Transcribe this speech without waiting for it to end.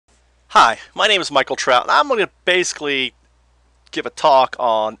Hi, my name is Michael Trout, and I'm going to basically give a talk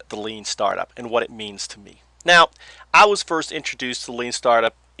on the lean startup and what it means to me. Now, I was first introduced to the lean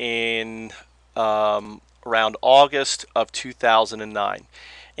startup in around August of 2009,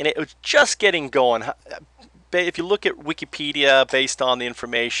 and it was just getting going. If you look at Wikipedia, based on the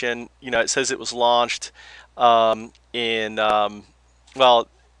information, it says it was launched in well,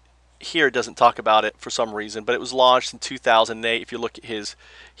 here it doesn't talk about it for some reason, but it was launched in 2008. If you look at his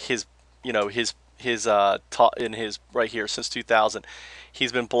in his right here since 2000,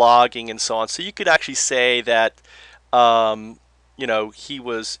 he's been blogging and so on. So you could actually say that he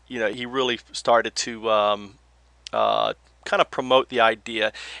really started to kind of promote the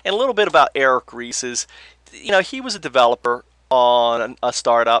idea. And a little bit about Eric Ries is, he was a developer on a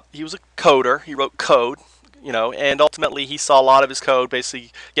startup. He was a coder. He wrote code, and ultimately he saw a lot of his code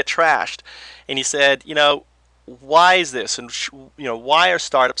basically get trashed. And he said, why is this? And, why are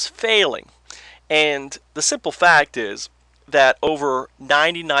startups failing? And the simple fact is that over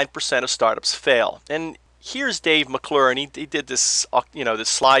 99% of startups fail. And here's Dave McClure, and he did this,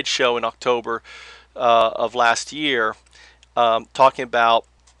 this slideshow in October of last year, talking about,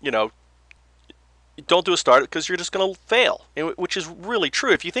 don't do a startup because you're just going to fail, which is really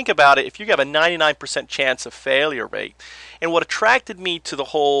true. If you think about it, if you have a 99% chance of failure rate, and what attracted me to the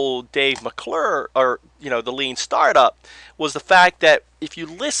whole Dave McClure, or the lean startup, was the fact that if you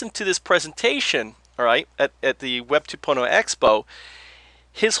listen to this presentation, all right, at the Web 2.0 Expo,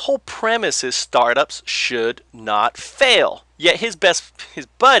 his whole premise is startups should not fail. Yet his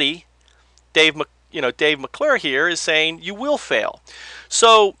buddy, Dave McClure here, is saying you will fail.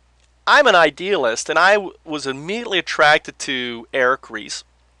 So I'm an idealist, and I was immediately attracted to Eric Ries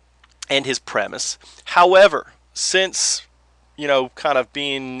and his premise. However, since kind of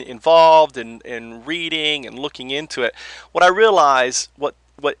being involved in reading and looking into it, what I realized, what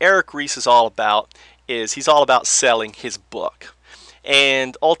Eric Ries is all about is he's all about selling his book.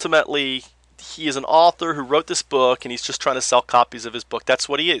 And ultimately, he is an author who wrote this book, and he's just trying to sell copies of his book. That's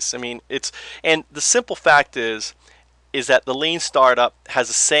what he is. I mean, and the simple fact is that the lean startup has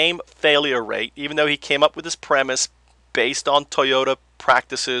the same failure rate, even though he came up with this premise based on Toyota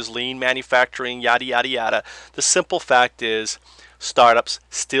practices, lean manufacturing, yada, yada, yada. The simple fact is startups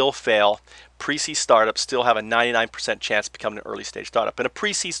still fail. Pre-seed startups still have a 99% chance of becoming an early stage startup. And a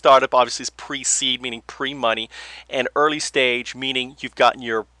pre-seed startup obviously is pre-seed, meaning pre-money, and early stage, meaning you've gotten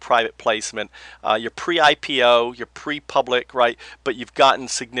your private placement, your pre-IPO, your pre-public, right? But you've gotten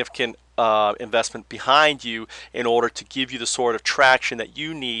significant investment behind you in order to give you the sort of traction that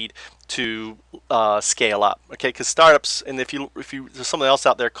you need to scale up. Okay, because startups, and if you there's something else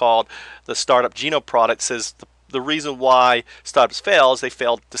out there called the Startup Geno product, says the reason why startups fail is they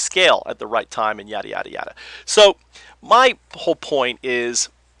failed to scale at the right time, and yada yada yada. So my whole point is,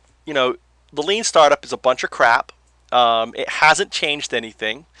 the lean startup is a bunch of crap. It hasn't changed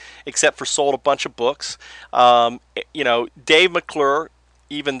anything except for sold a bunch of books. Dave McClure,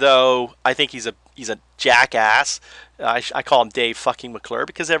 even though I think he's a jackass, I call him Dave fucking McClure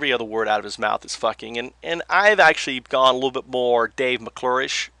because every other word out of his mouth is fucking. And I've actually gone a little bit more Dave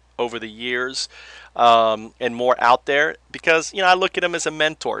McClure-ish over the years, and more out there because I look at him as a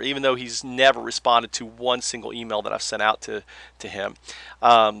mentor, even though he's never responded to one single email that I've sent out to him.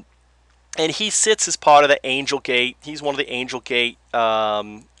 And he sits as part of the Angel Gate. He's one of the Angel Gate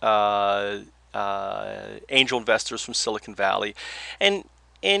angel investors from Silicon Valley,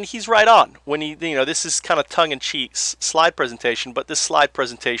 and he's right on when this is kind of tongue-in-cheek slide presentation, but this slide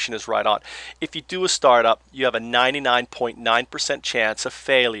presentation is right on. If you do a startup, you have a 99.9% chance of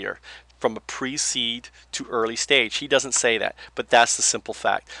failure from a pre-seed to early stage. He doesn't say that, but that's the simple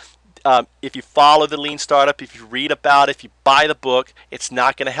fact. If you follow the lean startup, if you read about it, if you buy the book, it's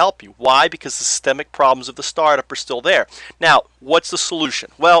not going to help you. Why? Because the systemic problems of the startup are still there. Now, what's the solution?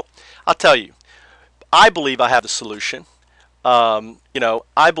 Well, I'll tell you. I believe I have the solution.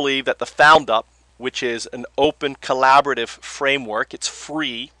 I believe that the FoundUp, which is an open collaborative framework, it's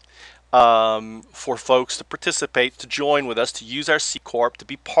free for folks to participate, to join with us, to use our C Corp, to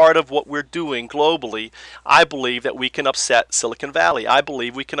be part of what we're doing globally. I believe that we can upset Silicon Valley. I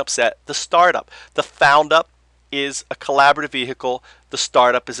believe we can upset the startup. The FoundUp is a collaborative vehicle. The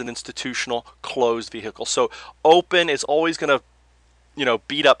startup is an institutional closed vehicle. So open is always going to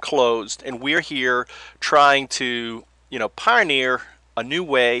beat up closed, and we're here trying to pioneer a new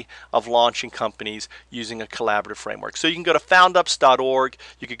way of launching companies using a collaborative framework. So you can go to foundups.org,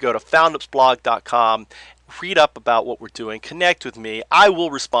 you could go to foundupsblog.com, read up about what we're doing, connect with me. I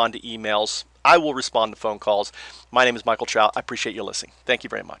will respond to emails, I will respond to phone calls. My name is Michael Trout. I appreciate you listening. Thank you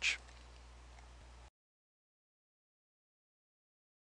very much.